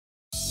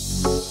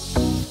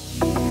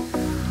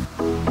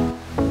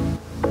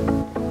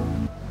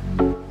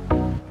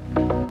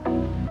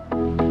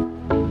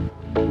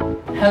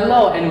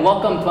Hello and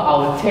welcome to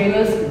our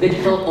Taylor's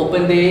Digital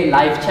Open Day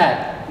live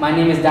chat. My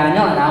name is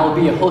Daniel and I will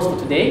be your host for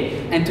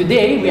today. And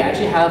today we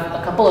actually have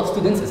a couple of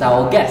students as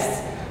our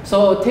guests.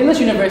 So Taylor's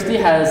University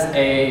has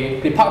a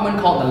department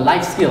called the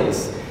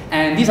Lifeskills.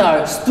 And these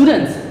are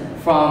students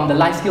from the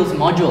Lifeskills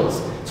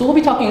modules. So we'll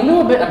be talking a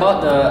little bit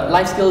about the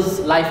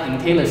Lifeskills life in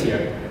Taylor's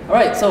here.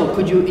 Alright, so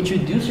could you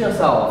introduce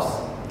yourselves?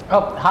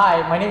 Oh,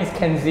 hi, my name is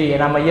Kenzi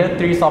and I'm a Year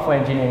 3 software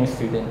engineering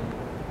student.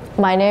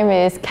 My name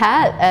is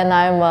Kat and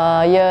I'm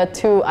a Year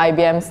 2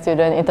 IBM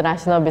student,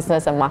 International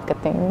Business and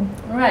Marketing.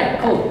 Alright,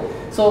 cool.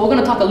 So we're going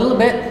to talk a little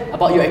bit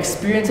about your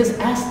experiences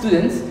as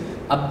students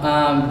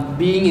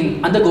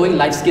undergoing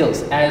life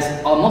skills,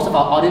 as most of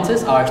our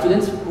audiences are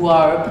students who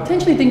are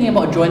potentially thinking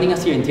about joining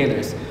us here in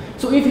Taylor's.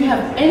 So if you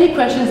have any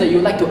questions that you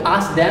would like to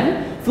ask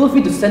them, feel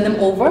free to send them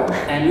over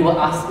and we will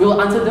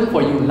answer them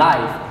for you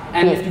live.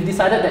 And if you've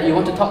decided that you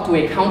want to talk to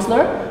a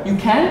counselor, you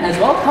can as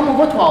well come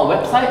over to our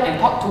website and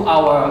talk to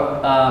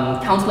our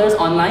counselors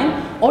online,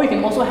 or you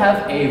can also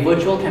have a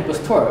virtual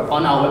campus tour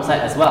on our website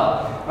as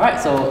well. Alright,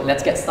 so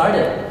let's get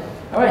started.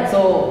 Alright,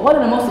 so what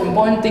are the most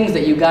important things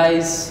that you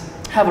guys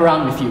have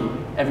around with you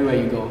everywhere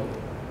you go?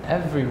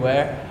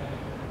 Everywhere?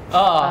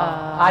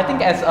 I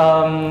think as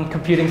a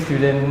computing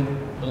student,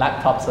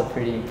 laptops are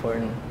pretty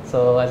important.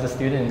 So as a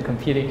student in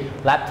computing,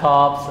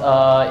 laptops,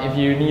 if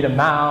you need a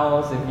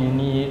mouse, if you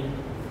need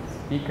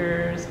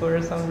speakers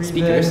for some reason.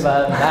 Speakers?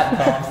 But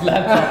laptops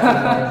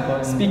are more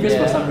important. Speakers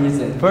for some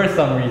reason. For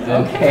some reason.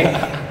 Okay.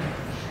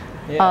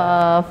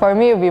 Yeah. For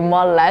me, it would be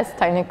more or less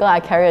technical.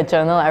 I carry a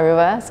journal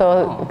everywhere,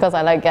 so because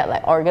I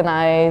get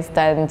organized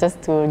and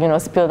just to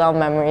spill down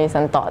memories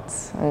and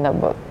thoughts in the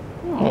book.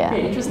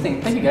 Okay,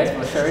 interesting. Thank you guys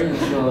for sharing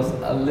those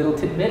little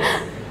tidbits.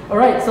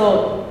 Alright,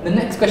 so the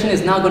next question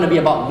is now going to be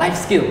about life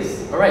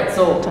skills. Alright,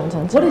 so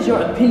what is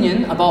your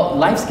opinion about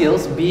life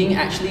skills being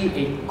actually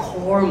a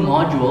core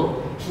module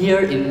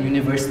here in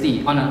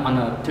university on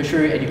a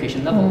tertiary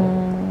education level?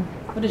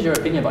 What is your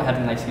opinion about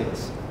having life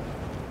skills?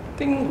 I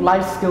think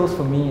life skills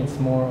for me, it's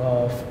more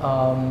of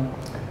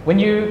when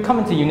you come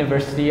into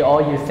university,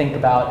 all you think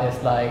about is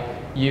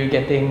you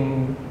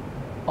getting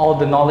all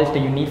the knowledge that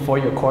you need for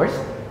your course.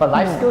 But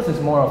life skills is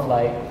more of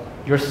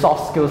your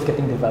soft skills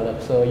getting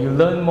developed. So you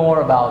learn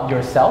more about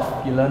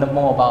yourself, you learn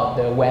more about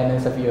the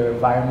awareness of your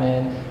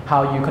environment,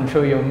 how you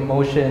control your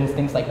emotions,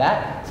 things like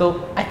that.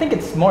 So I think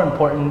it's more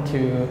important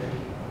to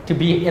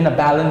be in a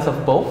balance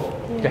of both,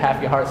 to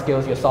have your hard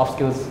skills, your soft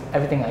skills,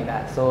 everything like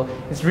that. So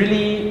it's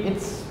really,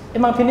 in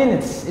my opinion,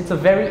 it's a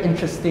very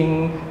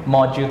interesting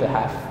module to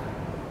have.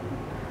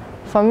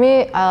 For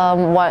me,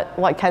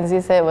 what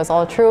Kenzi said was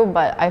all true,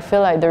 but I feel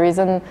like the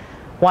reason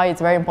why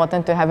it's very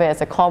important to have it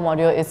as a core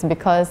module is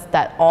because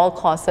that all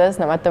courses,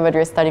 no matter whether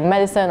you're studying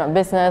medicine or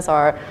business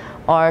or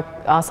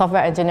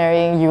software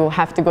engineering, you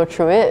have to go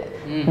through it,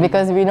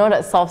 because we know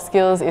that soft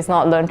skills is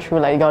not learned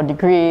through your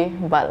degree,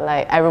 but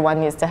everyone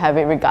needs to have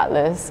it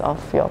regardless of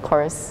your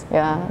course.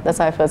 Yeah, that's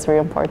why I feel it's very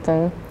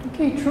important.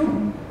 Okay,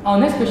 true. Our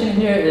next question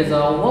here is,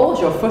 what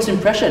was your first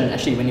impression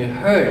actually when you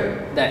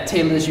heard that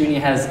Taylor's Uni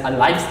has a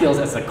life skills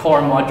as a core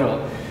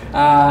module?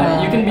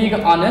 You can be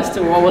honest.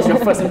 What was your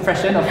first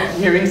impression of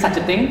hearing such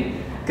a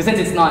thing? Because since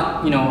it's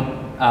not,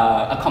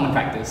 a common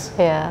practice.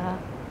 Yeah.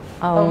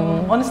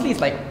 Honestly,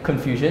 it's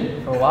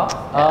confusion for a while.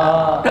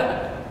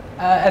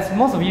 As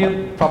most of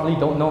you probably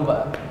don't know,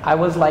 but I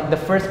was the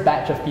first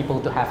batch of people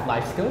to have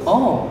life skills.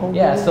 Oh.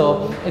 Yeah,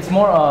 so it's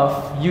more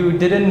of you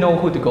didn't know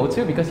who to go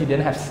to because you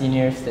didn't have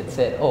seniors that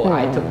said, oh,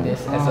 I took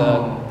this as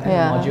a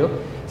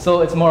module.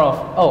 So it's more of,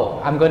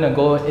 oh, I'm going to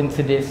go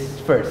into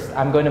this first.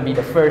 I'm going to be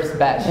the first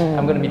batch.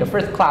 I'm going to be the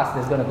first class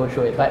that's going to go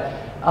through it. But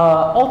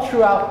all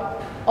throughout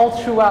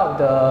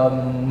the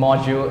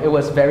module, it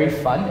was very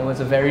fun. It was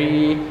a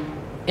very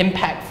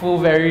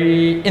impactful,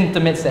 very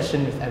intimate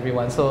session with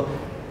everyone. So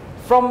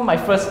from my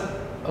first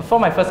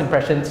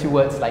impression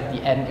towards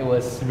the end, it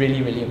was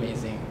really, really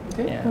amazing.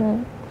 Okay.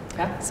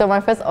 Yeah. So my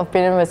first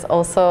opinion was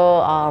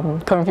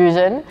also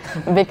confusion,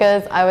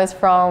 because I was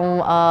from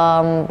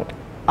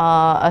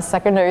a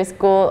secondary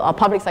school, a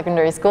public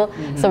secondary school.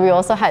 So we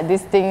also had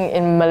this thing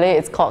in Malay,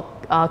 it's called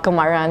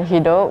Kemahiran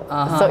Hidup.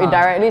 So it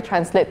directly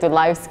translates to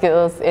life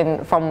skills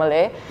from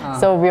Malay.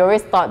 So we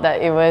always thought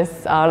that it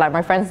was,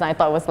 my friends and I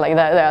thought it was like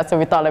that. So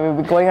we thought we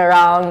would be going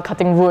around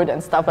cutting wood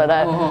and stuff like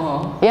that.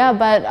 Yeah,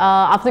 but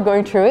after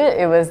going through it,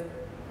 it was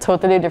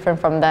totally different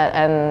from that.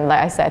 And like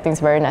I said, I think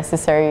it's very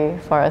necessary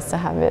for us to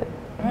have it.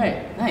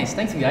 Alright, nice.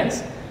 Thanks, you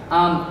guys.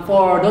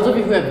 For those of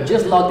you who have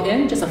just logged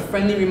in, just a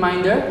friendly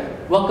reminder,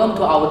 welcome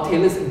to our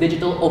Taylor's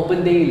Digital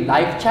Open Day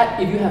live chat.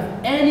 If you have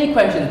any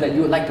questions that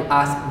you would like to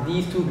ask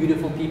these two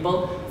beautiful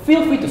people,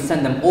 feel free to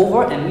send them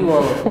over and we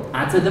will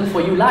answer them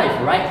for you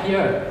live right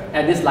here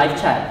at this live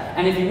chat.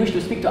 And if you wish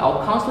to speak to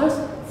our counselors,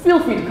 feel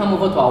free to come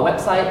over to our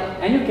website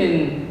and you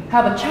can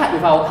have a chat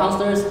with our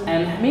counselors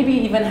and maybe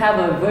even have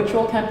a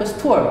virtual campus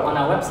tour on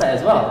our website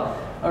as well.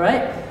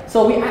 Alright?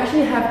 So we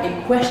actually have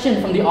a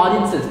question from the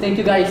audiences. Thank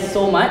you guys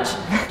so much.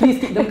 Please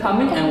keep them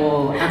coming and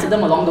we'll answer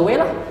them along the way.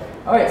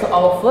 Alright, so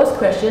our first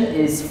question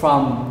is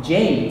from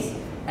James.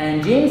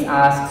 And James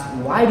asks,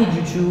 why did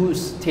you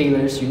choose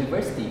Taylor's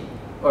University?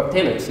 Or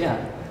Taylor's,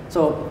 yeah.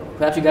 So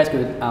perhaps you guys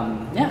could,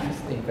 yeah.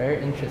 Interesting,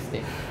 very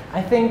interesting.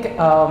 I think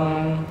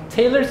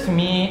Taylor's to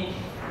me,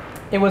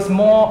 it was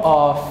more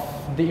of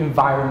the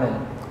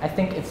environment. I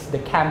think it's the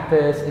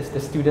campus, it's the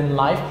student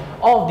life.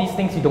 All of these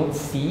things you don't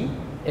see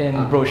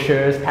in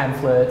brochures,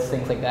 pamphlets,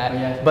 things like that.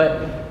 Yeah.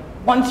 But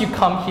once you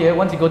come here,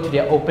 once you go to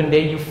their open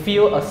day, you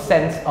feel a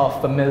sense of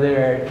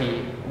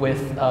familiarity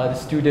with the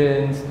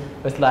students,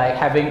 with like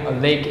having a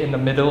lake in the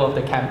middle of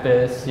the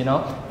campus, you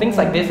know? Things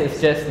like this is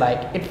just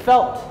like, it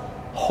felt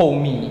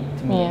homey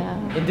to me.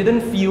 Yeah. It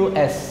didn't feel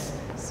as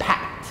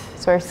packed.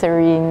 It's very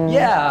serene.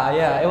 Yeah,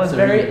 yeah, it was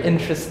Serene. very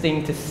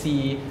interesting to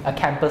see a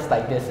campus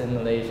like this in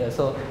Malaysia.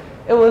 So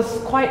it was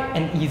quite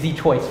an easy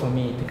choice for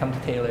me to come to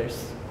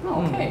Taylor's.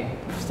 Oh, okay,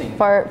 interesting.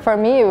 For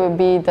me, it would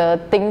be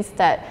the things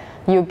that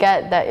you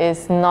get that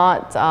is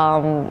not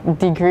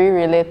degree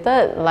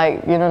related,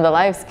 like the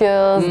life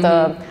skills,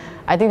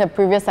 I think the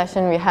previous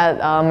session we had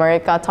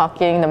Marika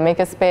talking, the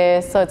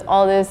makerspace, so it's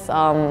all this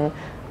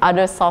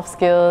other soft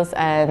skills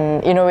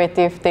and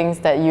innovative things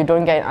that you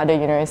don't get in other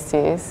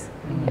universities.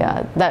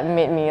 Yeah, that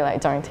made me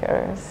like join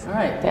Taylor's. All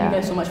right, thank you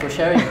guys so much for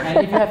sharing. And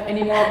if you have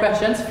any more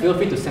questions, feel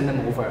free to send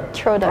them over.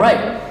 Throw them. All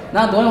right,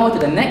 now going on to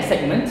the next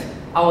segment.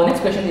 Our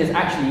next question is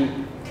actually,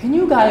 can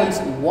you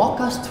guys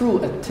walk us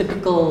through a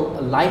typical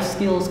life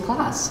skills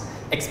class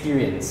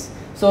experience?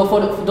 So for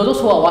those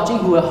who are watching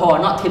who are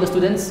not Taylor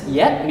students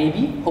yet,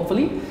 maybe,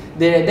 hopefully,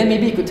 then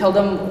maybe you could tell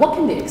them what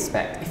can they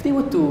expect if they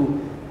were to,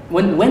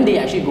 when they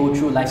actually go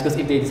through life skills,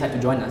 if they decide to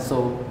join us.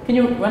 So can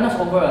you run us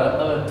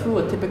over through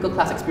a typical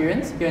class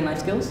experience here in life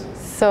skills?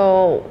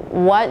 So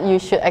what you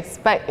should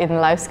expect in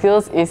life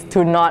skills is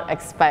to not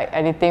expect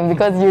anything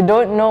because you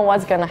don't know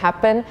what's going to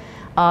happen.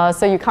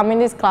 So you come in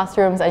these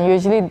classrooms and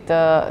usually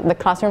the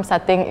classroom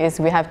setting is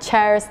we have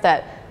chairs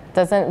that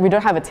we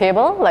don't have a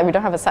table, like we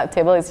don't have a set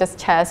table, it's just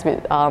chairs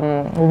with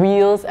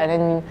wheels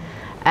and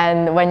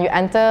when you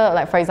enter,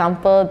 like for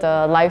example,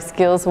 the life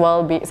skills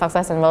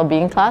success and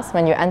well-being class,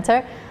 when you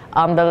enter,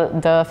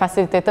 the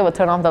facilitator will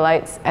turn off the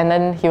lights and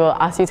then he will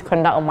ask you to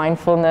conduct a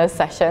mindfulness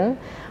session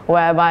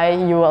whereby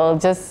you will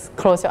just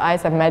close your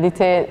eyes and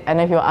meditate, and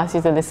then he will ask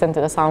you to listen to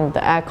the sound of the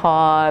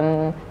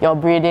aircon, your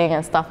breathing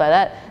and stuff like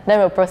that. Then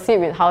we'll proceed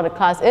with how the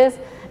class is,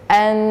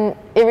 and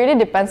it really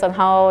depends on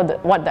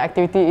what the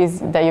activity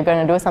is that you're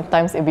going to do.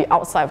 Sometimes it'll be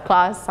outside of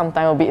class,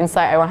 sometimes it'll be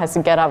inside, everyone has to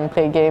get up and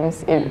play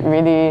games.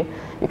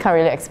 You can't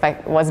really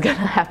expect what's going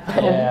to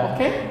happen. Yeah.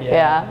 Okay.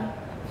 Yeah.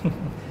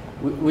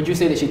 Would you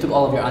say that she took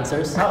all of your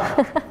answers?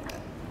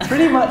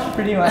 Pretty much,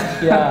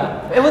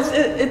 yeah.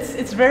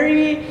 It's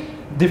very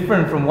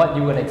different from what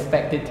you would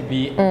expect it to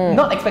be.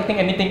 Not expecting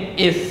anything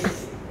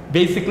is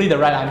basically the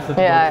right answer to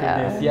go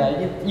through this.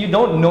 Yeah, you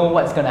don't know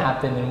what's gonna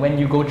happen, and when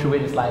you go through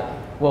it, it's like,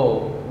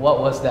 whoa, what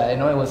was that?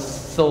 It was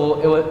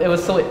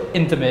so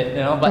intimate,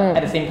 But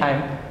at the same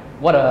time,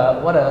 what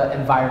a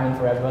environment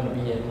for everyone to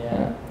be in.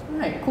 Yeah.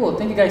 Alright, cool.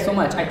 Thank you guys so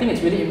much. I think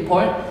it's really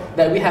important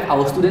that we have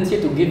our students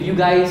here to give you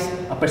guys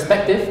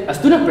a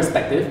student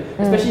perspective,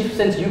 especially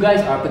since you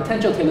guys are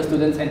potential Taylor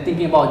students and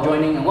thinking about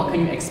joining and what can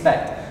you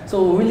expect.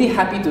 So we're really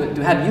happy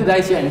to have you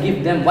guys here and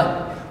give them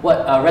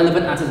what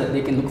relevant answers that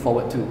they can look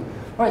forward to.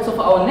 Alright, so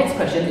for our next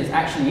question is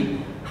actually,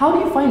 how do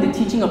you find the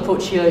teaching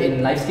approach here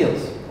in life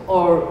skills?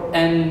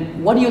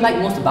 And what do you like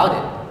most about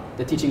it,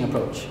 the teaching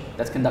approach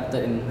that's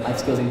conducted in life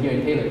skills and here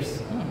in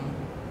Taylor's?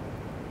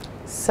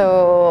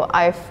 So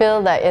I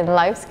feel that in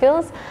life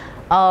skills,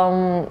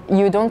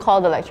 you don't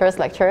call the lecturers,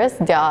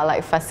 they are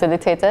like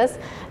facilitators.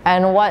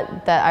 And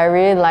what that I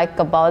really like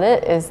about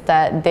it is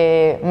that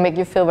they make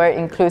you feel very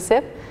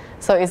inclusive.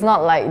 So it's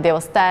not like they will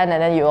stand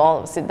and then you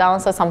all sit down.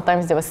 So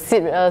sometimes they will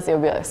sit with us, it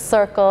will be a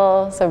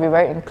circle, so it'll be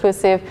very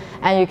inclusive.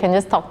 And you can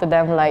just talk to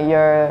them like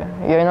your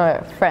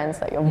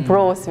friends, like your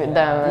bros with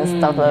them and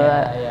stuff like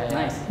that. Yeah.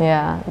 Nice.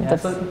 Yeah.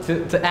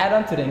 So to add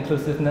on to the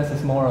inclusiveness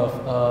is more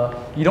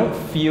of, you don't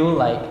feel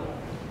like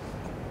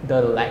the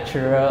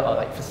lecturer or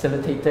like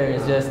facilitator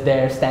is just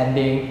there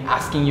standing,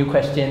 asking you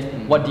questions.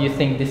 What do you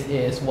think this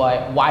is?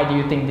 Why do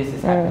you think this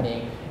is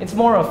happening? It's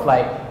more of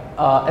like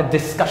a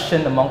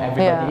discussion among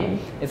everybody.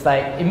 Yeah. It's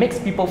like, it makes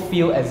people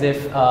feel as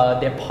if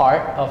they're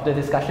part of the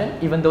discussion,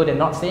 even though they're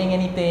not saying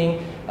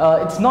anything.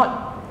 It's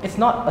not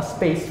a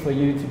space for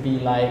you to be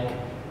like,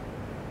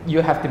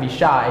 you have to be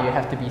shy, you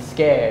have to be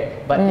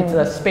scared, but it's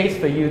a space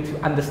for you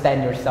to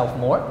understand yourself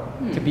more,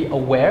 to be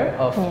aware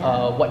of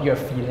what you're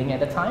feeling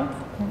at the time.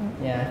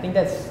 Yeah, I think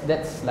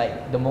that's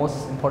like the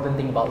most important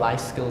thing about life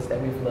skills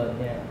that we've learned.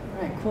 Yeah.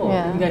 Alright, cool.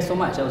 Thank you guys so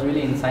much. That was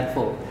really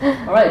insightful.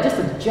 Alright, just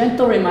a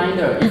gentle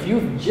reminder, if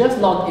you've just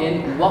logged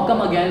in, welcome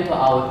again to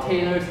our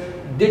Taylor's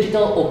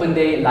Digital Open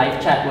Day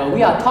live chat where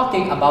we are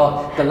talking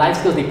about the life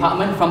skills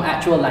department from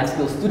actual life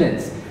skills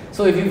students.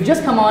 So if you've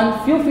just come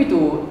on, feel free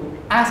to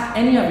ask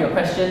any of your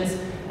questions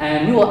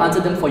and we will answer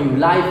them for you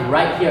live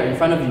right here in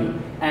front of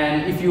you.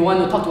 And if you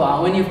want to talk to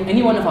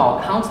any one of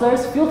our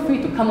counselors, feel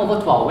free to come over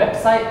to our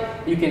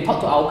website. You can talk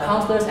to our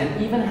counselors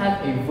and even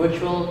have a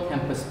virtual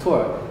campus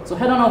tour. So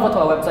head on over to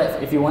our website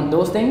if you want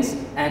those things,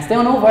 and stay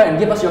on over and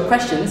give us your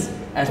questions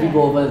as we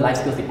go over the life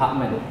skills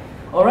department.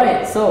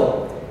 Alright,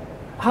 so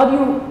how do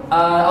you,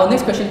 our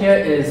next question here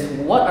is,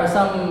 what are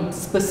some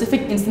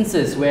specific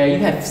instances where you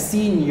have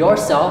seen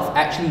yourself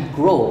actually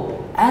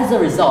grow as a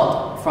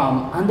result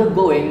from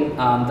undergoing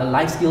the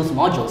life skills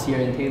modules here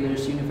in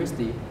Taylor's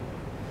University?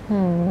 Okay.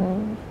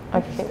 You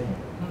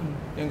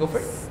want to go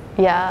first?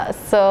 Yeah,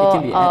 so It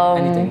can be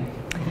anything.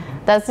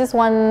 there's this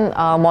one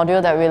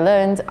module that we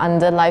learned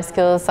under Life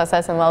Skills,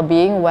 Success and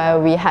Wellbeing, where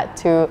we had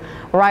to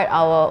write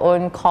our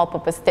own core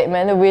purpose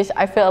statement, which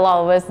I feel a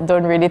lot of us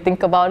don't really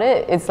think about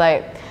it. It's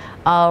like,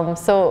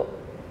 so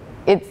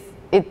it's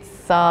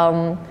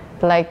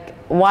like,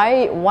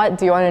 what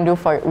do you want to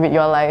do with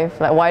your life?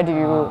 Like, why do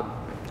you,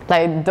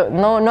 like,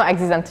 no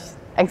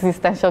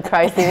existential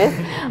crisis,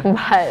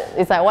 but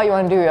it's like what you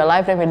want to do with your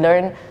life. Then we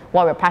learn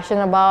what we're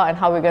passionate about and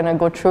how we're going to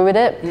go through with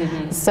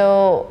it.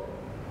 So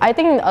I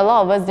think a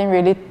lot of us didn't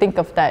really think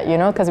of that, you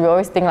know, because we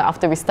always think like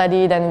after we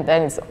study, then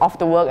it's off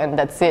to work and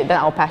that's it, then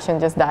our passion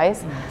just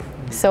dies.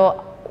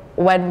 So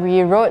when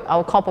we wrote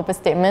our core purpose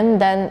statement,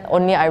 then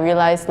only I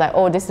realized like,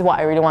 oh, this is what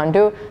I really want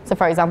to do. So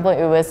for example,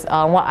 it was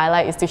what I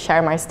like is to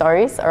share my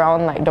stories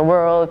around like the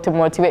world to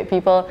motivate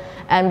people.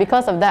 And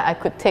because of that, I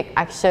could take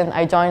action.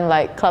 I joined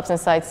like clubs and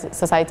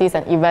societies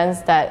and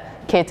events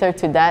that cater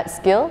to that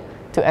skill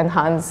to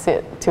enhance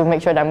it, to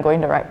make sure that I'm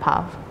going the right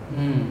path.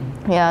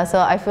 Yeah,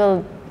 so I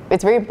feel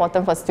it's very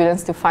important for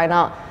students to find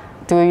out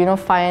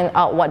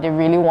what they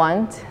really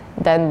want,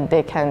 then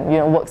they can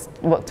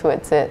work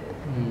towards it.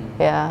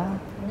 Yeah.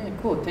 Okay,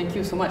 cool. Thank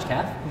you so much,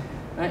 Kath.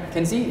 Right,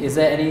 Kenzi, is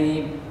there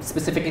any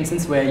specific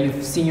instance where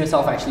you've seen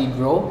yourself actually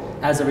grow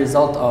as a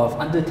result of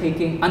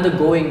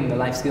undergoing the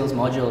life skills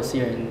modules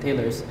here in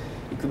Taylor's?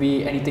 It could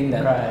be anything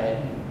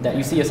that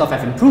you see yourself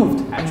have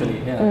improved, actually.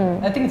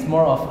 Yeah. I think it's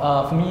more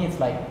of, for me, it's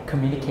like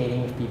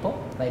communicating with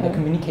people, like the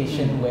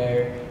communication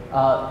where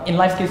in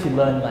life skills you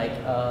learn like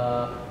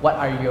what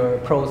are your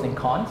pros and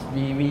cons.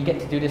 We get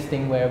to do this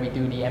thing where we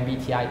do the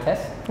MBTI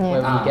test,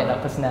 where we get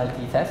a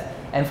personality test,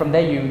 and from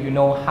there you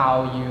know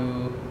how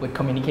you would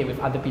communicate with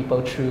other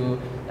people through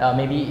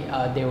maybe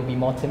they will be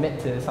more timid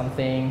to some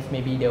things,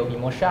 maybe they will be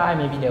more shy,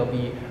 maybe they'll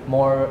be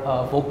more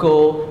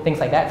vocal, things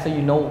like that. So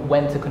you know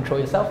when to control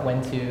yourself,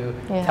 when to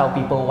tell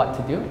people what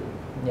to do.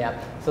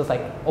 Yeah, so it's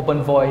like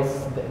open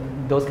voice,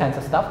 those kinds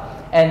of stuff.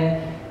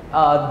 And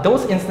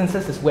those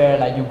instances is where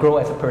like you grow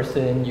as a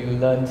person, you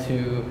learn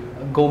to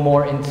go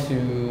more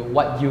into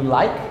what you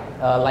like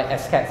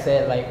as Kat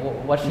said, like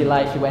what she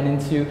likes, she went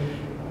into.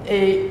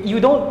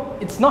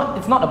 It's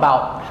not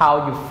about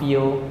how you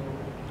feel.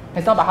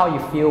 It's not about how you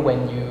feel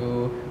when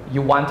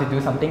you want to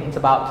do something. It's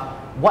about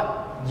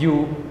what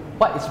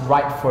is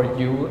right for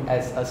you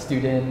as a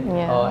student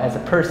or as a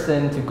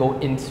person to go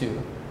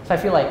into. So I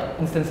feel like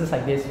instances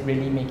like this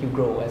really make you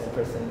grow as a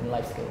person in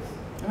life skills.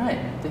 Alright,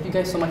 thank you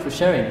guys so much for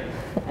sharing.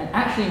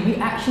 And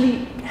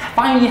we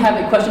finally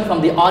have a question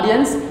from the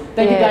audience.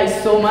 Thank you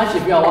guys so much.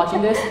 If you are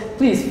watching this,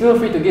 please feel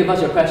free to give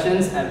us your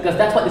questions because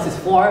that's what this is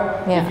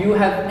for. If you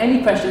have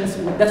any questions,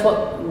 that's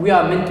what we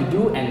are meant to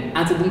do and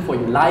answer them for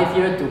you live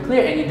here to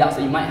clear any doubts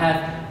that you might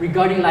have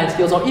regarding life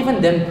skills or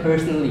even them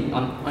personally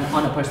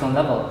on a personal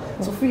level.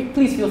 So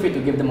please feel free to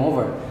give them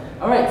over.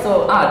 Alright,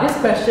 so this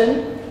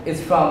question is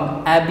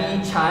from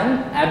Abby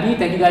Chan. Abby,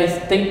 thank you guys.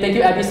 Thank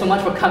you, Abby, so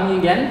much for coming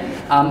again.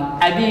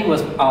 Abby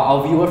was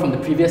our viewer from the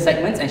previous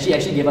segments, and she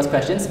actually gave us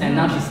questions, and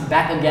now she's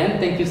back again.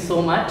 Thank you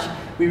so much.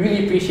 We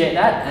really appreciate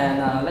that,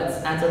 and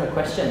let's answer her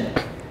question.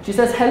 She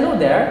says, "Hello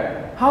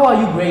there. How are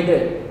you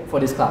graded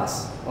for this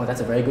class?" Oh, that's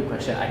a very good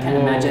question. I can't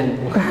imagine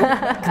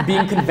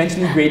being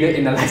conventionally graded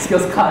in a life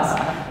skills class.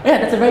 Yeah,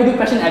 that's a very good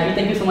question, Abby.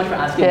 Thank you so much for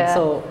asking.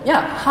 So,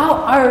 yeah, how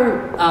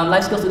are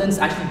life skills students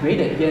actually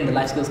graded here in the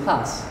life skills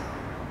class?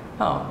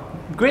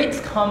 Grades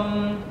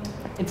come,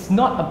 it's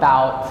not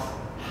about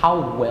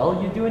how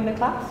well you do in the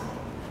class,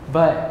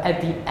 but at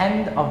the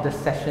end of the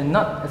session,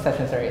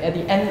 at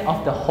the end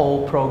of the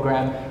whole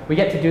program, we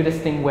get to do this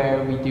thing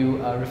where we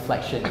do a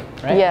reflection,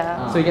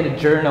 right? So you get a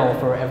journal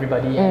for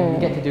everybody, and you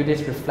get to do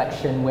this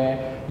reflection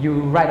where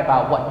you write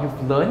about what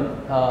you've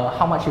learned,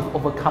 how much you've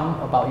overcome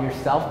about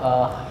yourself,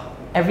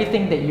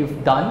 everything that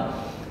you've done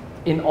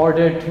in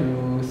order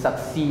to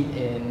succeed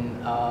in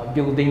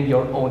building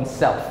your own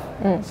self.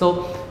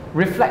 So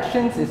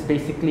reflections is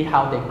basically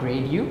how they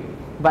grade you,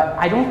 but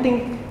I don't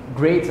think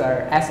grades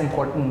are as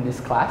important in this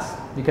class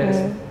because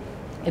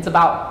it's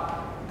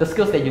about the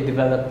skills that you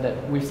develop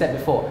that we've said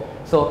before.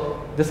 So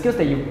the skills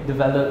that you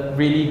develop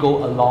really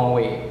go a long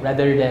way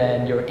rather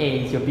than your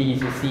A's, your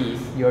B's, your C's,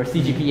 your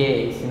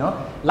CGPAs, you know.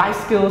 Life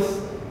skills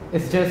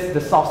is just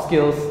the soft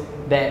skills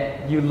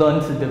that you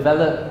learn to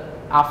develop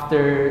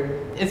after.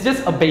 It's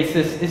just a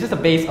basis, it's just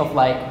a base of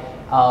like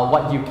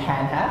what you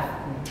can have,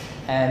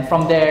 and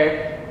from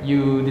there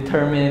you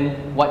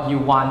determine what you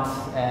want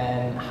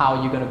and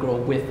how you're going to grow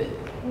with it.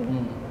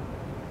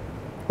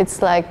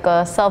 It's like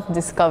a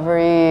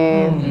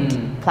self-discovery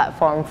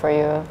platform for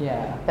you.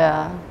 Yeah.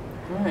 Yeah.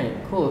 Alright,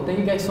 cool. Thank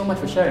you guys so much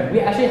for sharing.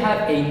 We actually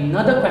have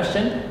another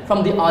question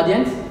from the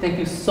audience. Thank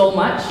you so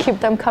much.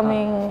 Keep them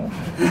coming.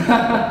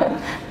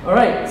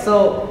 Alright,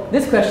 so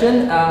this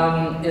question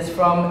is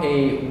from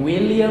a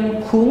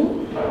William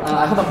Kung.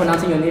 I hope I'm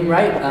pronouncing your name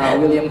right,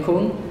 William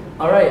Kung.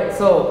 Alright,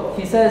 so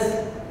he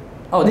says,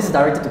 oh, this is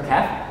directed to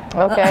Kath.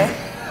 Okay.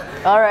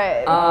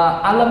 Alright.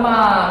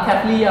 Alama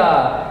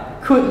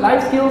Kathleeya, could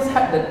Lifeskills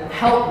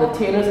help the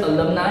Taylor's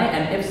alumni,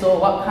 and if so,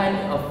 what kind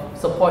of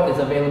support is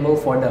available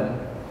for them?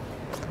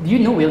 Do you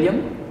know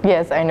William?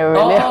 Yes, I know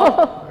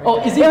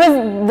William. Is it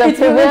was the it's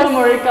William from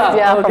Morika.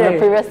 Yeah, okay. from the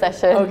previous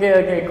session.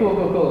 Okay,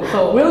 cool.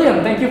 So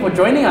William, thank you for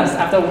joining us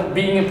after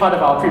being a part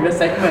of our previous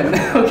segment.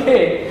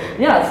 Okay,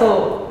 yeah,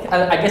 so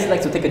I guess I'd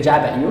like to take a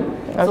jab at you.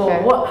 Okay.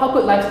 So how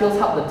could Lifeskills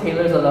help the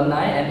Taylor's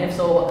alumni, and if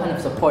so, what kind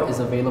of support is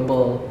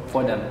available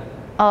for them?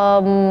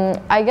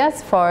 I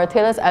guess for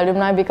Taylor's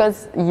alumni,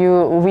 because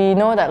we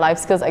know that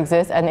Lifeskills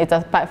exists and it's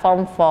a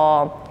platform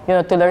for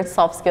to learn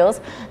soft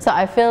skills. So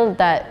I feel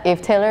that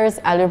if Taylor's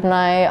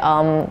alumni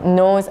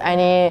knows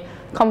any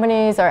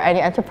companies or any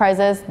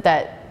enterprises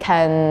that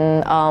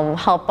can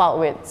help out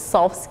with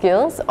soft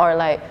skills or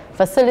like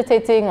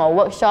facilitating or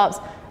workshops,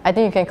 I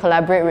think you can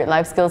collaborate with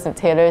Lifeskills and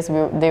Taylor's.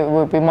 They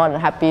will be more than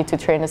happy to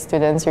train the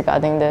students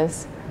regarding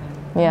this.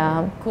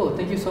 Yeah. Cool,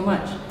 thank you so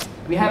much.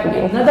 We have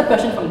another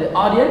question from the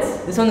audience.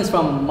 This one is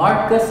from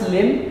Marcus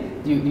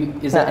Lim.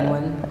 Is there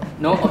anyone?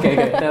 No?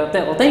 Okay.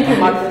 Well, thank you,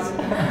 Marcus.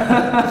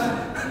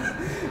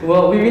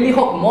 Well, we really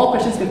hope more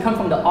questions can come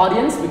from the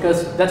audience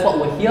because that's what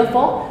we're here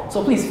for.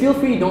 So please feel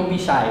free, don't be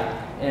shy.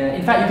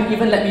 In fact, you can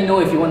even let me know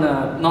if you want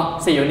to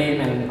not say your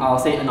name and I'll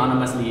say it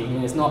anonymously.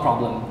 It's no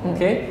problem.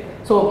 Okay?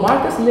 So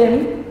Marcus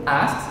Lim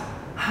asks,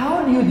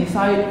 how do you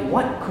decide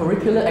what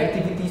curricular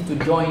activities to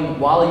join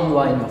while you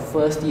are in your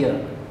first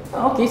year?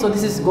 Okay, so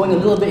this is going a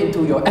little bit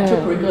into your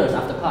extracurriculars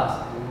after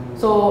class.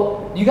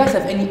 So do you guys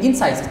have any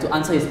insights to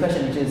answer his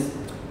question, which is,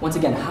 once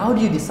again, how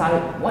do you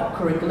decide what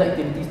curricular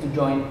activities to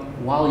join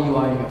while you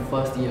are in your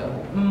first year?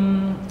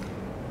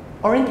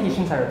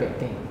 Orientations are a big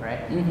thing,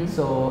 right?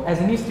 So as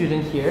a new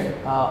student here,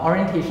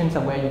 orientations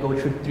are where you go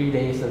through 3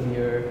 days of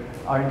your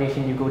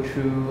orientation. You go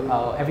through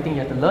everything you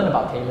have to learn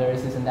about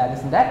Taylor's, this and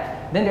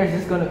that. Then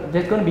there's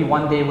going to be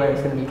one day where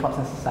it's going to be clubs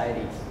and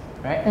societies,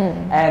 right?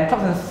 And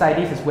clubs and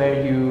societies is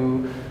where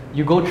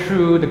you go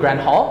through the grand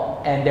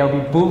hall and there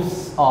will be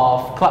booths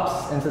of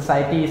clubs and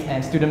societies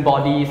and student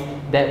bodies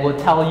that will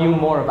tell you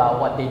more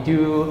about what they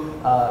do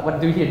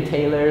here in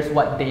Taylor's,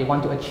 what they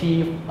want to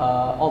achieve,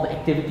 all the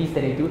activities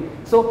that they do.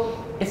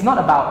 So it's not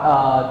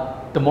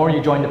about the more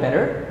you join the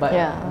better, but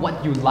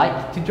what you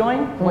like to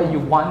join, what you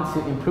want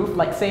to improve.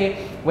 Like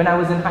say, when I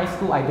was in high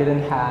school, I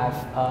didn't have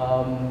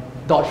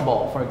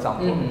dodgeball, for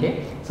example,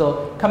 okay?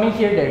 So coming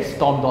here, there's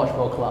Storm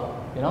Dodgeball Club.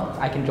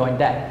 I can join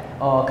that.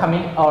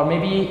 Or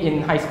maybe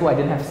in high school I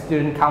didn't have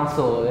student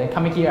council, and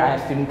coming here I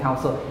have student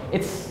council.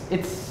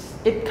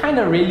 It kind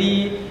of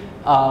really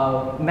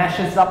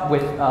meshes up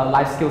with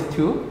life skills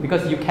too,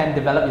 because you can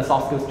develop your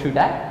soft skills through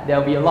that. There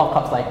will be a lot of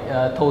clubs like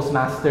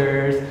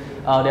Toastmasters.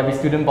 There will be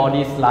student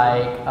bodies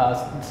like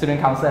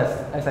student council,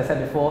 as I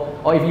said before.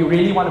 Or if you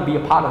really want to be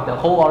a part of the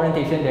whole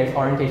orientation, there's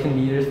orientation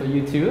leaders for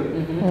you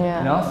too.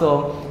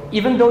 So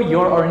even though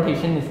your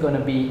orientation is going to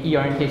be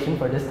e-orientation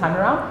for this time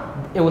around,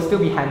 it will still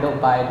be handled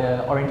by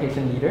the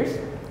orientation leaders.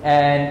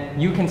 And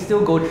you can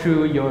still go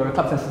through your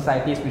clubs and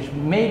societies, which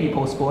may be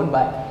postponed,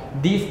 but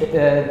these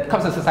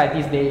clubs and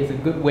societies day is a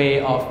good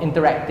way of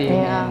interacting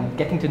and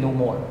getting to know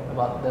more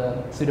about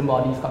the student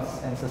bodies,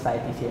 clubs and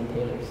societies here in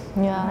Taylor's.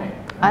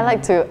 I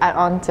like to add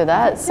on to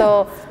that.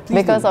 So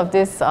because of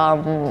this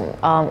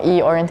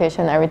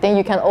e-orientation and everything,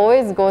 you can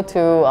always go to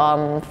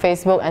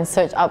Facebook and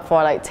search up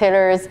for like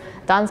Taylor's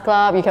Dance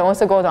Club. You can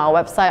also go to our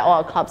website, all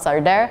our clubs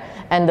are there,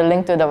 and the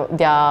link to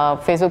their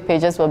Facebook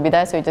pages will be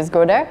there, so you just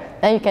go there.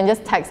 Then you can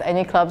just text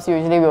any clubs,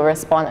 usually we'll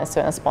respond as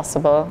soon as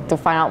possible to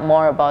find out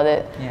more about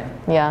it.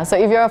 So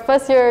if you're a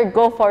first year,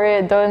 go for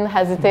it, don't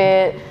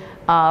hesitate.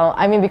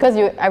 I mean, because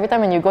every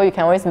time when you go, you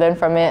can always learn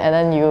from it, and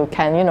then you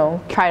can,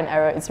 try and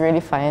error. It's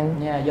really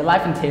fun. Your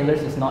life in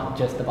Taylor's is not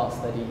just about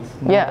studies.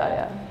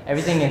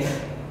 Everything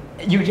is,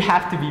 you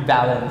have to be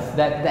balanced.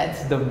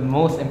 That's the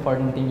most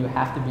important thing. You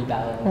have to be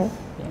balanced.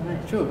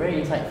 True, very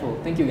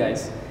insightful. Thank you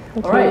guys.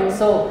 Alright,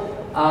 so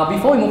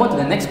before we move on to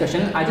the next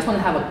question, I just want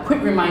to have a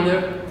quick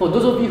reminder for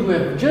those of you who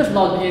have just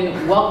logged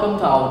in. Welcome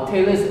to our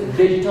Taylor's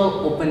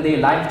Digital Open Day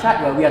live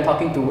chat, where we are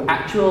talking to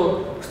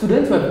actual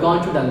students who have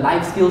gone through the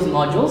life skills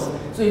modules.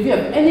 So if you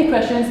have any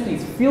questions,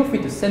 please feel free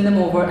to send them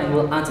over and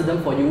we'll answer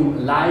them for you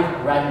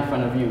live right in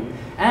front of you.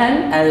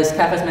 And as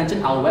Kath has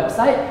mentioned, our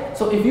website.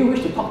 So if you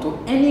wish to talk to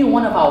any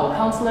one of our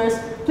counselors,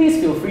 please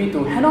feel free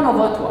to head on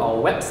over to our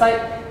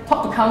website,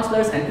 talk to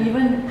counselors, and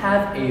even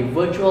have a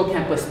virtual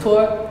campus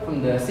tour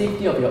from the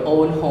safety of your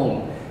own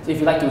home. So if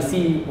you'd like to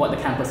see what the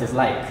campus is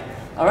like.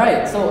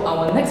 Alright, so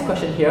our next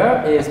question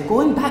here is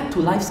going back to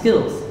life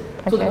skills.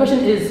 So the question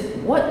is,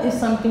 what is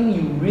something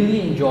you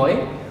really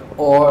enjoy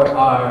or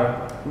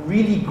are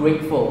really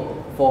grateful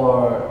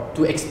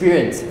to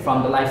experience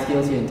from the life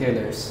skills here in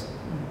Taylor's?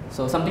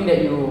 So something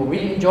that you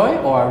really enjoy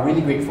or are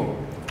really grateful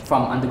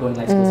from undergoing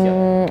life skills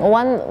here?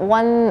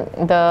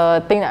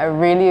 The thing that I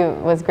really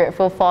was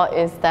grateful for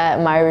is that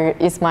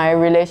my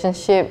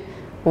relationship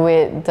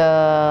with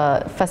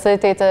the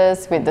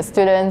facilitators, with the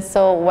students.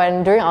 So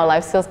during our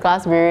life skills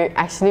class, we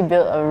actually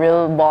built a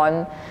real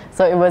bond.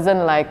 So it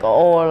wasn't like,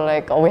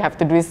 we have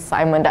to do this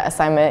assignment, that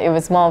assignment. It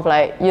was more of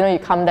like, you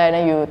come there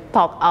and you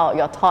talk out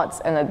your thoughts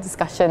and a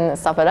discussion and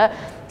stuff like that.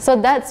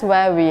 So that's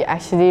where we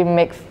actually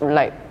make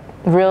like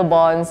real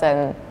bonds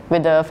and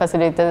with the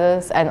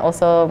facilitators and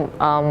also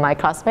my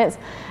classmates.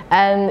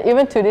 And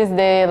even to this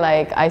day,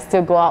 like I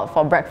still go out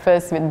for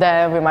breakfast with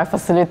them, with my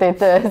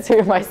facilitators,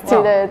 with my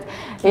students.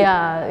 Wow.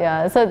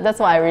 Yeah. So that's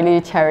what I really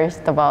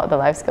cherished about the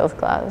life skills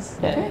class.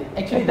 Yeah.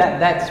 Actually,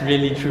 that's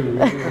really true.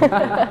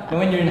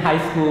 When you're in high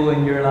school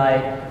and you're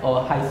like,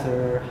 oh, hi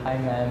sir, hi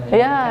ma'am.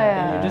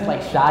 And you're just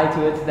like shy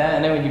towards that.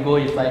 And then when you go,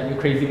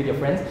 you're crazy with your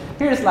friends.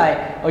 Here it's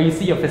like, oh, you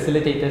see your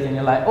facilitators and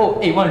you're like, oh,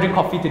 hey, want to drink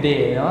coffee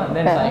today? And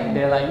then it's like,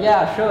 they're like,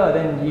 yeah, sure.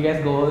 Then you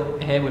guys go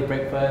ahead with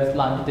breakfast,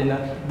 lunch, dinner.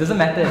 It doesn't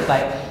matter. It's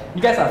like,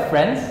 you guys are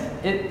friends.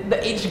 The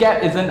age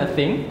gap isn't a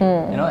thing.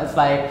 It's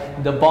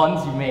like the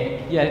bonds you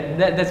make. Yeah,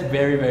 that's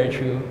very, very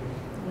true.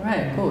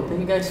 Right, cool. Thank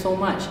you guys so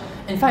much.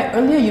 In fact,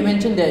 earlier you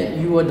mentioned that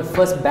you were the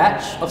first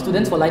batch of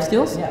students for life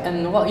skills. Yeah.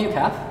 And what are you,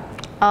 Kath?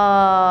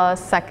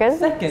 Second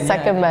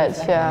batch.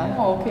 Yeah.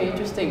 Oh, okay,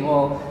 interesting.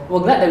 Well,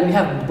 we're glad that we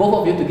have both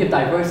of you to give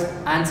diverse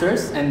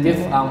answers and give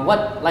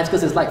what life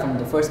skills is like from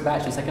the first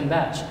batch to second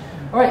batch.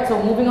 All right,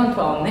 so moving on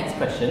to our next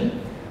question.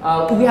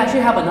 We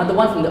actually have another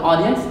one from the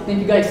audience. Thank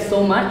you guys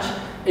so much.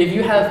 If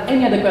you have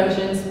any other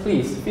questions,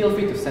 please feel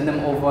free to send them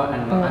over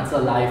and we'll answer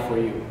live for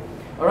you.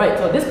 Alright,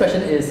 so this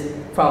question is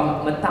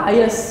from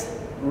Matthias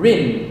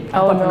Rin.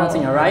 I'm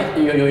pronouncing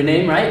your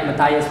name right?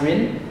 Matthias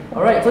Rin.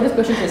 Alright, so this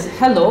question is,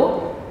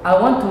 hello, I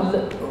want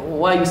to...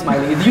 Why are you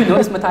smiling? Do you know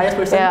this Matthias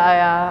person?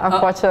 Yeah,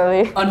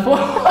 unfortunately.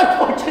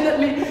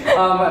 Unfortunately,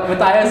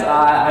 Matthias,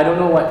 I don't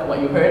know what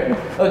you heard.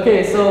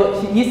 Okay,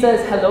 so he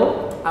says,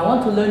 hello, I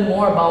want to learn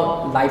more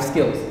about life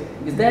skills.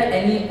 Is there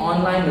any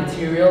online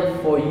material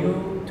for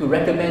you to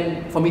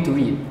recommend for me to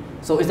read?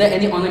 So is there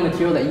any online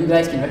material that you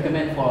guys can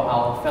recommend for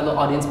our fellow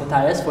audience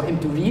Matthias for him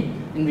to read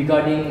in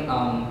regarding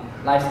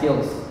life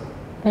skills?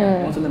 Yeah,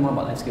 he wants to learn more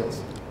about life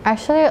skills.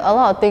 Actually, a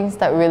lot of things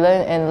that we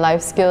learn in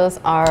life skills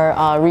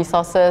are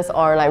resources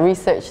or like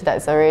research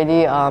that's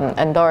already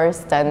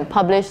endorsed and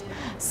published.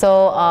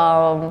 So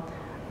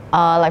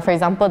like for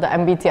example, the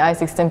MBTI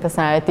 16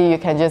 personality, you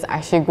can just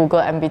actually Google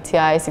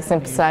MBTI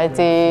 16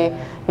 personality,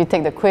 you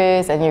take the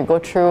quiz and you go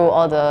through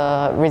all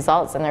the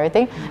results and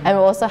everything. And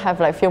we also have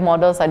like few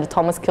models like the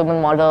Thomas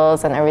Kilmann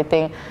models and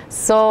everything.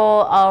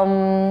 So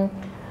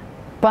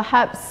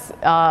perhaps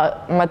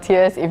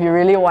Matthias, if you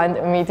really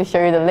want me to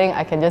show you the link,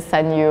 I can just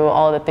send you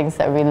all the things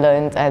that we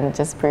learned and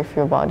just brief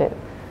you about it.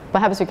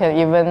 Perhaps you can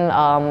even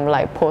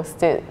like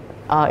post it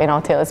in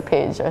our Taylor's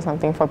page or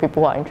something for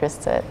people who are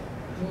interested.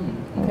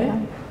 Okay.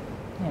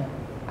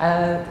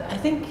 I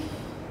think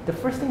the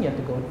first thing you have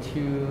to go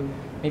to,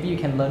 maybe you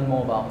can learn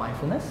more about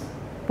mindfulness.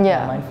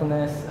 Yeah.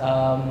 Mindfulness.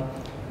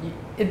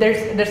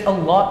 There's a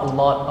lot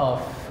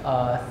of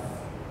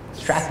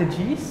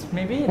strategies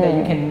maybe that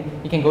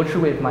you can go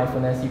through with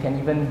mindfulness. You can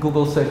even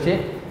Google search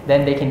it.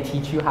 Then they can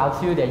teach you how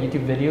to. There are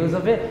YouTube videos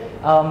of it.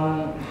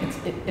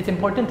 It's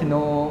important to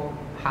know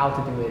how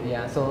to do it.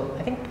 Yeah. So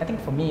I think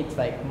for me it's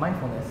like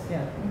mindfulness.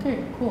 Yeah.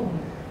 Okay. Cool.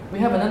 We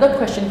have another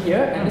question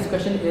here, and this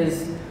question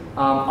is.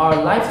 Are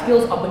life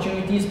skills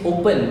opportunities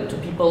open to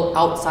people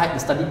outside the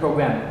study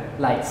program,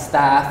 like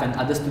staff and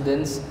other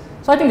students?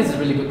 So I think this is a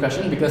really good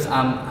question because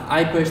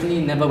I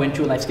personally never went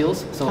through life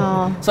skills. So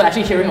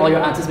actually hearing all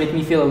your answers made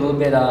me feel a little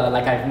bit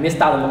like I've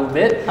missed out a little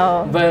bit.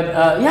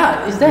 But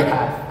yeah, is there...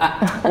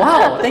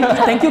 wow,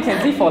 thank you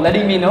Kenzi for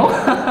letting me know.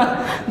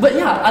 But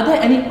yeah, are there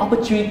any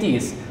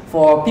opportunities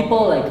for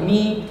people like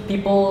me,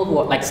 people who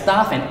are like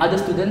staff and other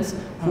students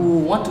who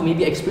want to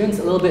maybe experience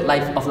a little bit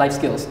of life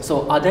skills?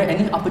 So are there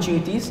any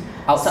opportunities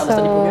outside the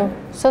study program?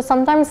 So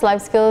sometimes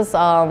life skills,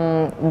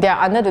 they're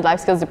under the life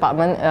skills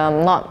department,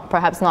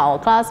 perhaps not our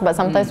class, but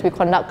sometimes we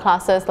conduct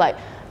classes like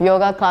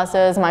yoga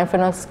classes,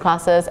 mindfulness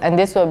classes, and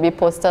this will be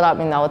posted up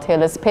in our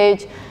Taylor's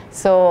page.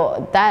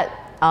 So that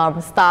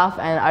staff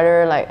and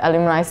other like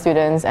alumni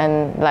students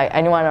and like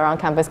anyone around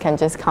campus can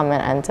just come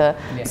and enter.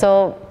 Yeah.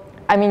 So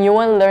I mean, you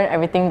won't learn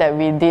everything that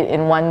we did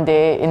in one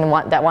day, in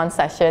that one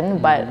session,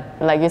 but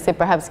like you said,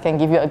 perhaps can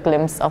give you a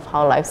glimpse of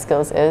how life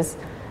skills is.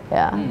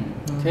 Yeah.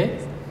 Okay.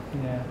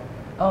 Yeah.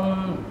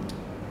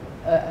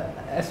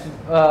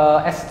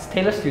 As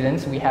Taylor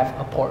students, we have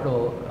a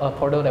portal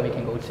that we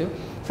can go to.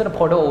 So the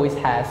portal always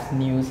has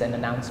news and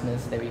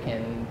announcements that we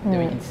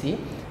can see.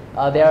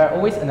 There are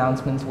always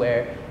announcements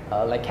where,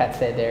 like Kat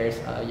said, there's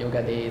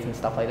yoga days and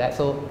stuff like that.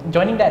 So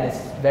joining that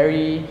is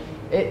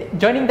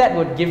joining that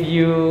would give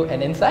you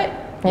an insight.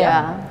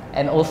 Yeah.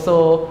 And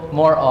also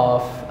more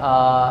of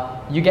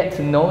you get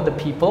to know the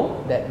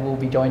people that will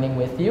be joining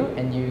with you,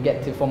 and you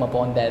get to form a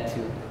bond there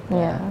too.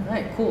 Yeah.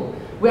 Right, cool.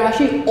 We're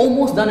actually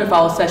almost done with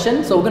our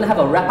session, so we're going to have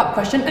a wrap-up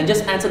question and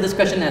just answer this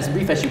question as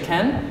brief as you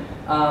can.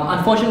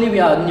 Unfortunately, we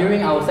are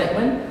nearing our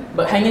segment,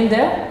 but hang in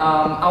there.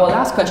 Our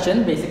last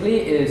question basically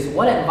is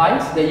what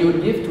advice that you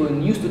would give to a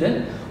new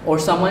student or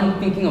someone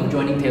thinking of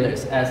joining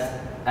tailors, as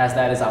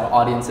that is our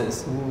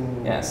audiences.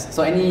 Ooh. Yes.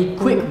 So any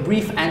quick,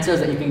 brief answers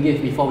that you can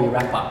give before we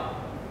wrap up?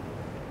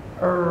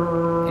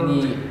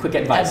 Any quick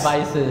advice?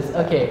 Advices,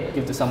 okay.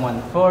 Give to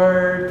someone.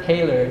 For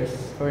tailors,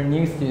 for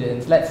new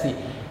students, let's see.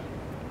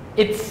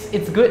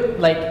 It's good,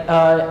 like,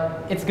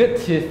 it's good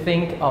to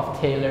think of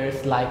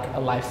tailors like a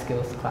life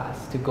skills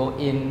class, to go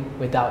in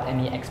without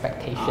any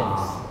expectations.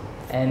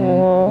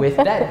 And with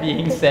that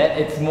being said,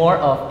 it's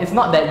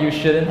not that you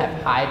shouldn't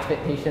have high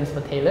expectations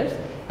for tailors,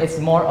 it's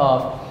more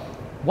of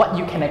what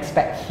you can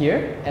expect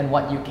here and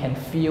what you can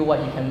feel,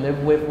 what you can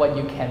live with, what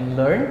you can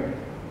learn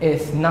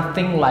is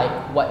nothing like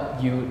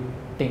what you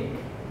think,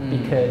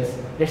 because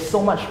there's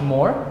so much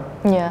more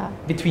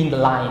between the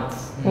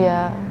lines.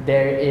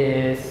 There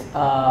is,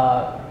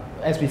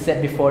 as we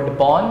said before, the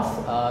bonds,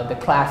 the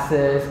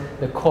classes,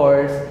 the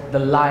course, the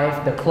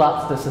life, the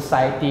clubs, the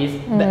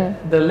societies,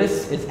 the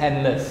list is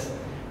endless.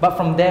 But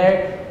from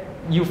there,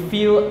 you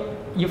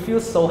feel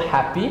so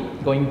happy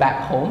going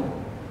back home,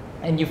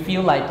 and you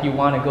feel like you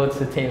want to go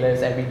to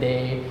tailors every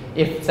day.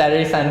 If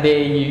Saturday,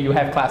 Sunday you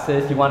have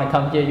classes, you want to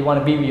come here, you want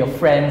to be with your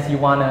friends, you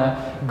want to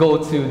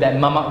go to that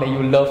mamak that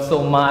you love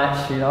so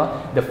much, you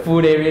know, the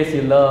food areas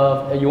you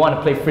love, you want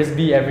to play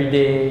frisbee every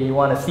day, you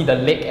want to see the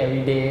lake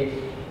every day.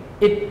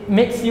 It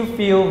makes you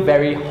feel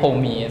very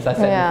homey, as I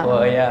said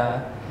before.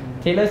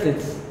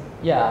 Tailors,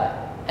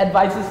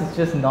 advices is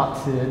just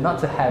not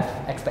to have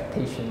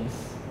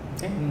expectations.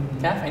 Okay.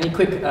 Kath, any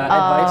quick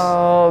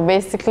advice?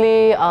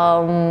 Basically,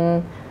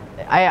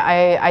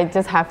 I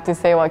just have to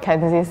say what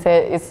Kenzi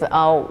said. It's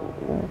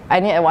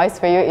any advice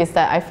for you is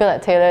that I feel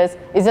that tailors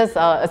is just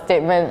a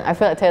statement. I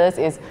feel that tailors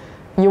is,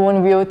 you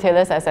won't view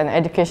tailors as an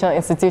educational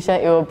institution.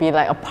 It will be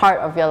like a part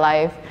of your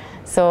life.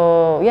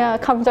 So yeah,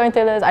 come join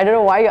tailors. I don't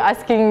know why you're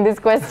asking this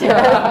question.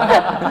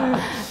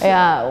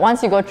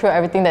 Once you go through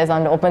everything that's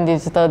on the Open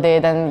Digital Day,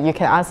 then you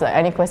can ask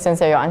any questions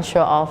that you're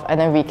unsure of, and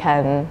then we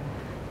can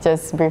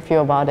just brief you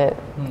about it.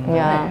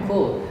 Right,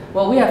 cool.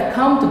 Well, we have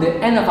come to the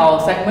end of our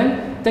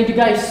segment. Thank you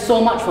guys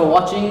so much for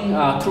watching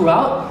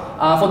throughout.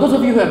 For those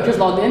of you who have just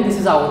logged in, this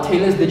is our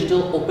Taylor's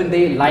Digital Open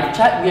Day live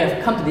chat. We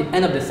have come to the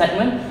end of the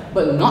segment,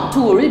 but not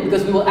to worry,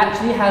 because we will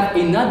actually have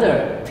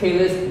another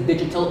Taylor's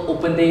Digital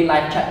Open Day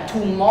live chat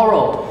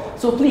tomorrow.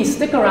 So please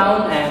stick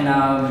around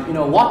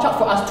and watch out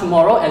for us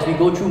tomorrow as we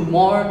go through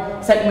more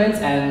segments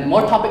and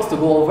more topics to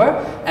go over.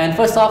 And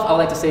first off, I would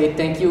like to say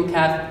thank you,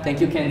 Kath, thank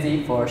you,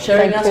 Kenzi, for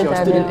sharing your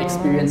student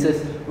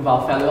experiences with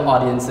our fellow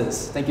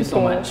audiences. Thank you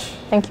so much.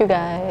 Thank you,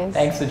 guys.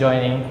 Thanks for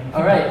joining.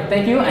 All right,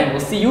 thank you, and we'll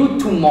see you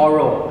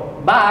tomorrow.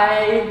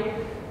 Bye.